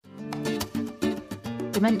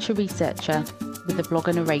dementia researcher with a blog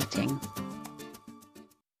and a rating.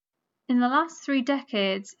 In the last 3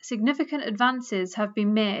 decades, significant advances have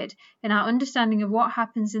been made in our understanding of what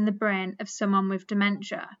happens in the brain of someone with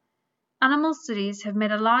dementia. Animal studies have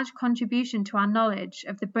made a large contribution to our knowledge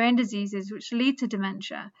of the brain diseases which lead to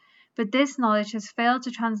dementia, but this knowledge has failed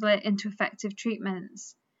to translate into effective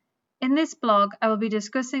treatments. In this blog, I will be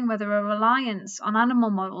discussing whether a reliance on animal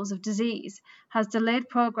models of disease has delayed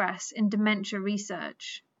progress in dementia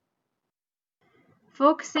research.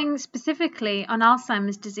 Focusing specifically on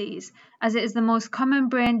Alzheimer's disease, as it is the most common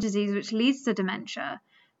brain disease which leads to dementia,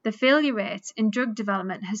 the failure rate in drug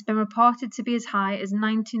development has been reported to be as high as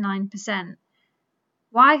 99%.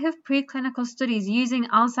 Why have preclinical studies using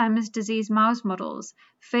Alzheimer's disease mouse models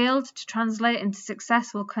failed to translate into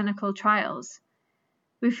successful clinical trials?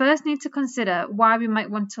 We first need to consider why we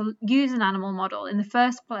might want to use an animal model in the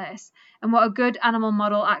first place and what a good animal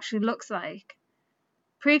model actually looks like.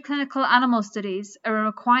 Preclinical animal studies are a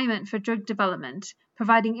requirement for drug development,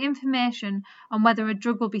 providing information on whether a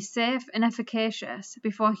drug will be safe and efficacious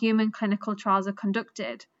before human clinical trials are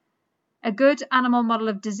conducted. A good animal model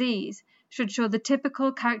of disease should show the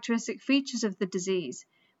typical characteristic features of the disease,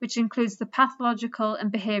 which includes the pathological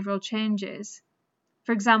and behavioral changes.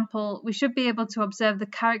 For example, we should be able to observe the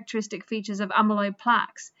characteristic features of amyloid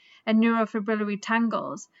plaques and neurofibrillary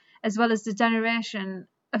tangles, as well as degeneration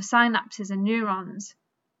of synapses and neurons.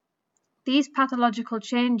 These pathological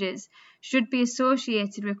changes should be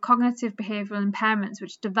associated with cognitive behavioral impairments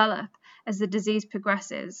which develop as the disease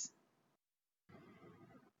progresses.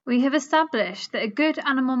 We have established that a good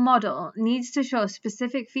animal model needs to show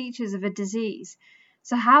specific features of a disease.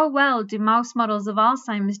 So how well do mouse models of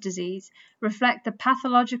Alzheimer's disease reflect the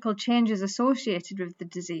pathological changes associated with the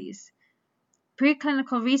disease?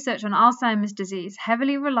 Preclinical research on Alzheimer's disease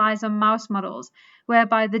heavily relies on mouse models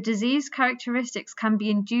whereby the disease characteristics can be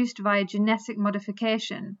induced via genetic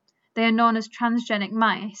modification. They are known as transgenic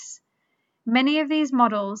mice. Many of these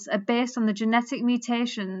models are based on the genetic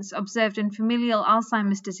mutations observed in familial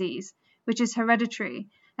Alzheimer's disease, which is hereditary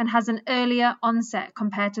and has an earlier onset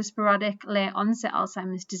compared to sporadic late-onset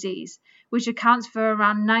Alzheimer's disease, which accounts for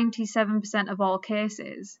around 97% of all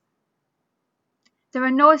cases. There are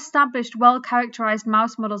no established, well-characterized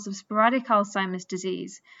mouse models of sporadic Alzheimer's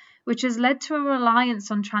disease, which has led to a reliance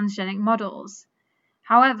on transgenic models.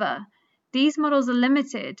 However, these models are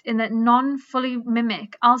limited in that none fully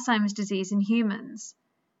mimic Alzheimer's disease in humans.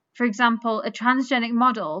 For example, a transgenic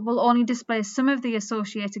model will only display some of the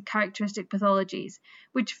associated characteristic pathologies,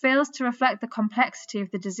 which fails to reflect the complexity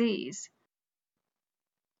of the disease.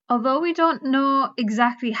 Although we don't know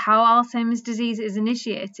exactly how Alzheimer's disease is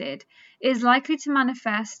initiated, it is likely to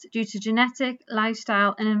manifest due to genetic,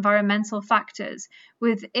 lifestyle, and environmental factors,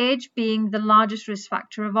 with age being the largest risk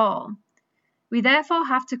factor of all. We therefore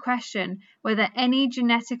have to question whether any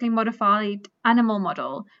genetically modified animal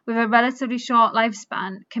model with a relatively short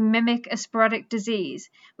lifespan can mimic a sporadic disease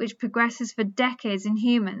which progresses for decades in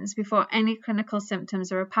humans before any clinical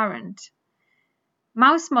symptoms are apparent.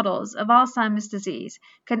 Mouse models of Alzheimer's disease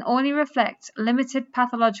can only reflect limited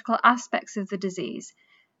pathological aspects of the disease,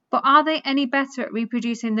 but are they any better at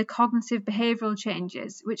reproducing the cognitive behavioral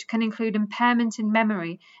changes, which can include impairment in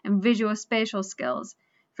memory and visuospatial skills,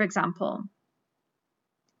 for example?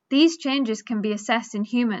 These changes can be assessed in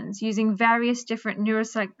humans using various different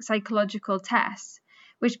neuropsychological tests,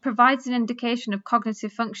 which provides an indication of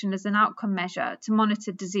cognitive function as an outcome measure to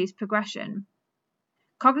monitor disease progression.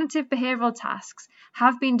 Cognitive behavioral tasks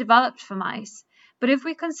have been developed for mice, but if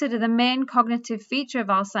we consider the main cognitive feature of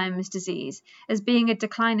Alzheimer's disease as being a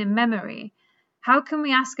decline in memory, how can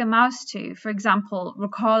we ask a mouse to, for example,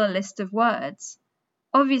 recall a list of words?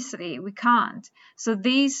 Obviously, we can't, so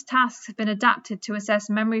these tasks have been adapted to assess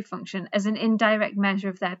memory function as an indirect measure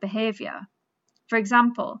of their behavior. For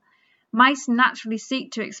example, mice naturally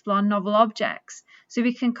seek to explore novel objects, so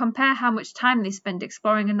we can compare how much time they spend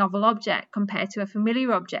exploring a novel object compared to a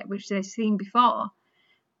familiar object which they've seen before.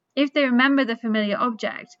 If they remember the familiar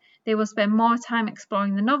object, they will spend more time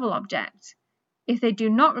exploring the novel object. If they do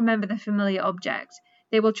not remember the familiar object,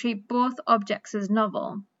 they will treat both objects as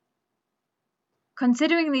novel.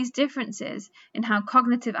 Considering these differences in how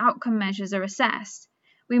cognitive outcome measures are assessed,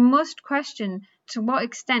 we must question to what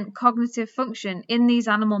extent cognitive function in these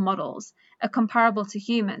animal models are comparable to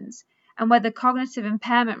humans, and whether cognitive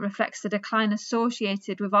impairment reflects the decline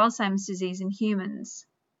associated with Alzheimer's disease in humans.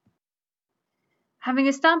 Having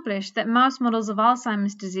established that mouse models of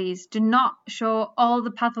Alzheimer's disease do not show all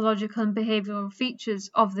the pathological and behavioral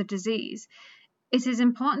features of the disease, It is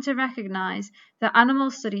important to recognise that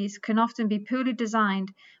animal studies can often be poorly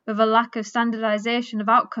designed with a lack of standardisation of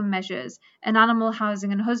outcome measures in animal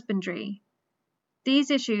housing and husbandry.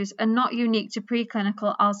 These issues are not unique to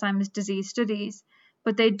preclinical Alzheimer's disease studies,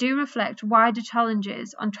 but they do reflect wider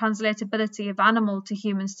challenges on translatability of animal to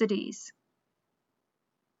human studies.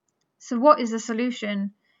 So what is the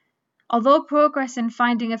solution? Although progress in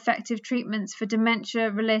finding effective treatments for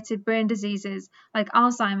dementia-related brain diseases like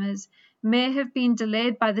Alzheimer's may have been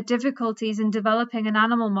delayed by the difficulties in developing an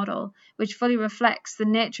animal model which fully reflects the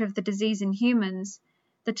nature of the disease in humans,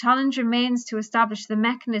 the challenge remains to establish the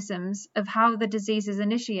mechanisms of how the disease is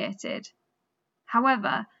initiated.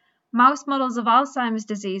 However, mouse models of Alzheimer's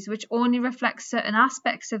disease which only reflect certain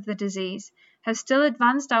aspects of the disease have still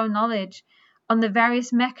advanced our knowledge on the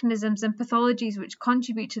various mechanisms and pathologies which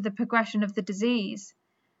contribute to the progression of the disease.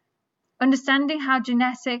 Understanding how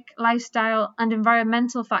genetic, lifestyle, and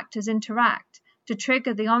environmental factors interact to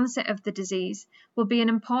trigger the onset of the disease will be an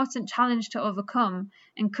important challenge to overcome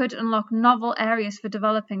and could unlock novel areas for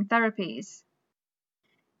developing therapies.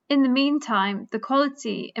 In the meantime, the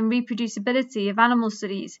quality and reproducibility of animal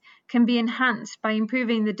studies can be enhanced by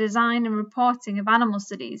improving the design and reporting of animal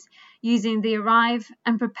studies using the ARRIVE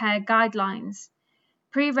and PREPARE guidelines.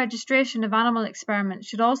 Pre-registration of animal experiments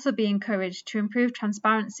should also be encouraged to improve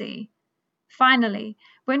transparency. Finally,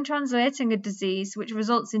 when translating a disease which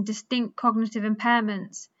results in distinct cognitive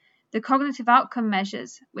impairments, the cognitive outcome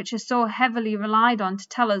measures, which are so heavily relied on to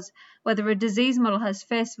tell us whether a disease model has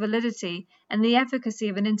face validity and the efficacy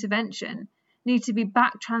of an intervention, need to be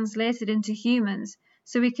back translated into humans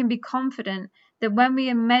so we can be confident that when we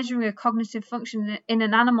are measuring a cognitive function in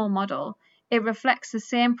an animal model, it reflects the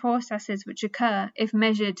same processes which occur if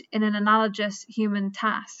measured in an analogous human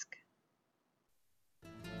task.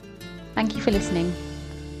 Thank you for listening.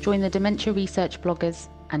 Join the Dementia Research bloggers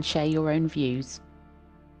and share your own views.